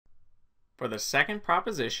For the second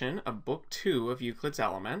proposition of Book 2 of Euclid's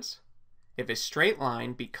Elements, if a straight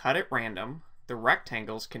line be cut at random, the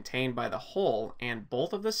rectangles contained by the whole and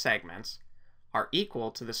both of the segments are equal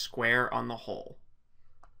to the square on the whole.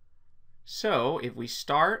 So if we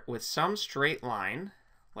start with some straight line,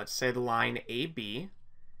 let's say the line AB,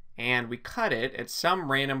 and we cut it at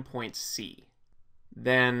some random point C,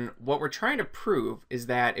 then what we're trying to prove is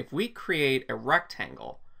that if we create a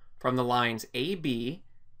rectangle from the lines AB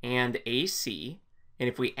and AC, and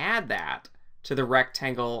if we add that to the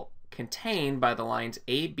rectangle contained by the lines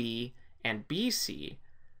AB and BC,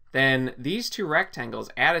 then these two rectangles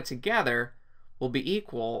added together will be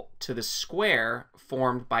equal to the square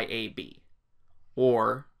formed by AB.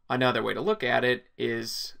 Or another way to look at it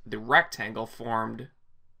is the rectangle formed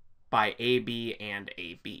by AB and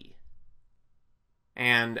AB.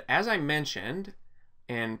 And as I mentioned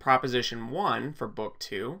in Proposition 1 for Book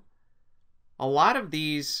 2, a lot of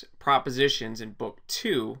these propositions in Book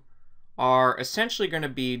 2 are essentially going to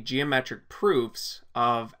be geometric proofs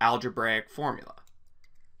of algebraic formula.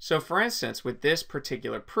 So for instance, with this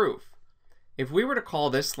particular proof, if we were to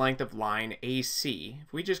call this length of line AC,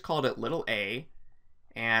 if we just called it little a,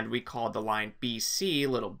 and we called the line BC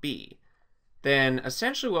little b, then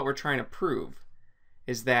essentially what we're trying to prove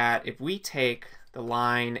is that if we take the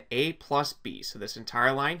line A plus B, so this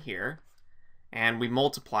entire line here, and we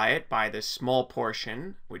multiply it by this small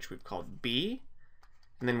portion, which we've called B,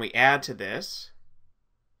 and then we add to this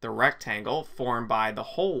the rectangle formed by the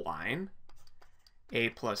whole line, A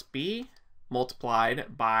plus B,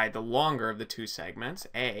 multiplied by the longer of the two segments,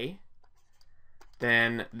 A,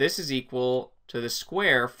 then this is equal to the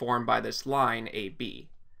square formed by this line AB.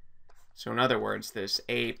 So in other words, this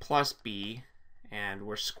A plus B, and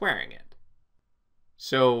we're squaring it.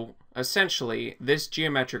 So essentially, this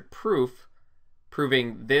geometric proof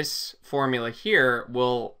proving this formula here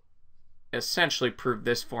will essentially prove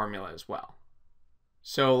this formula as well.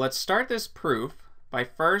 So let's start this proof by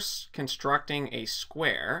first constructing a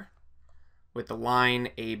square with the line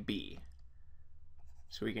AB.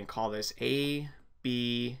 So we can call this A,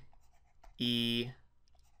 B, E,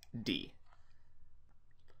 D.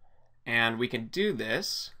 And we can do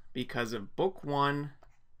this because of Book 1,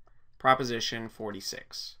 Proposition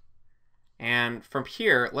 46. And from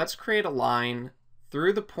here, let's create a line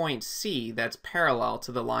through the point C that's parallel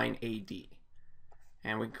to the line AD.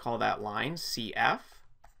 And we can call that line CF.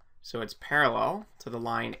 So it's parallel to the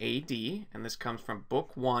line AD, and this comes from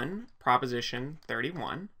Book 1, Proposition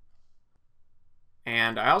 31.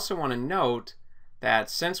 And I also want to note that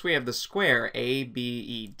since we have the square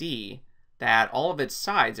ABED, that all of its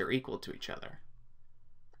sides are equal to each other.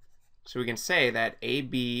 So we can say that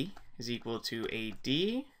AB is equal to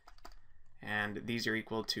AD, and these are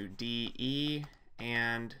equal to DE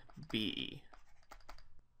and BE.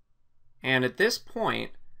 And at this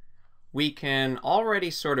point, we can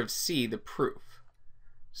already sort of see the proof.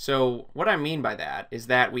 So what I mean by that is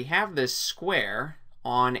that we have this square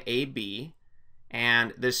on AB,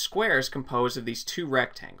 and this square is composed of these two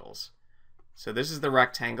rectangles. So this is the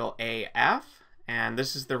rectangle AF, and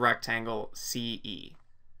this is the rectangle CE.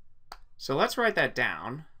 So let's write that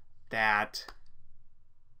down, that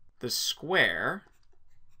the square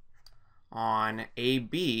on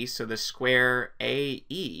AB, so the square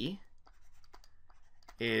AE,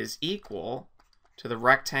 is equal to the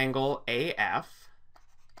rectangle AF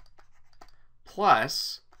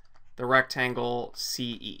plus the rectangle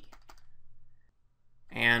CE.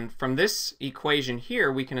 And from this equation here,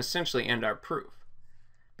 we can essentially end our proof,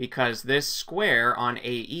 because this square on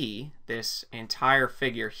AE, this entire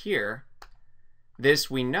figure here, this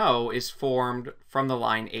we know is formed from the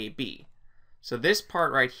line AB. So this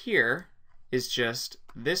part right here is just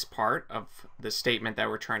this part of the statement that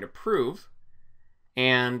we're trying to prove.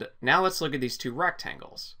 And now let's look at these two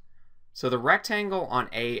rectangles. So the rectangle on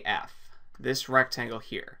AF, this rectangle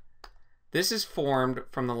here, this is formed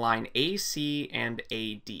from the line AC and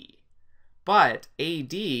AD. But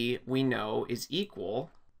AD, we know, is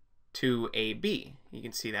equal to AB. You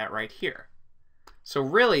can see that right here. So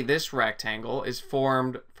really, this rectangle is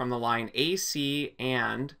formed from the line AC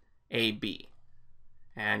and AB.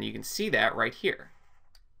 And you can see that right here.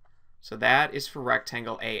 So that is for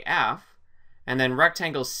rectangle AF. And then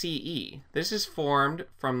rectangle CE, this is formed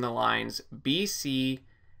from the lines BC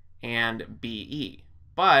and BE.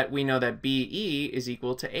 But we know that BE is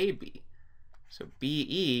equal to AB. So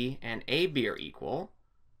BE and AB are equal.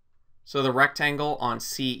 So the rectangle on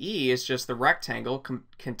CE is just the rectangle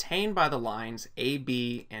contained by the lines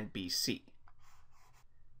AB and BC.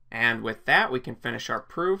 And with that, we can finish our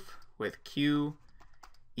proof with QED.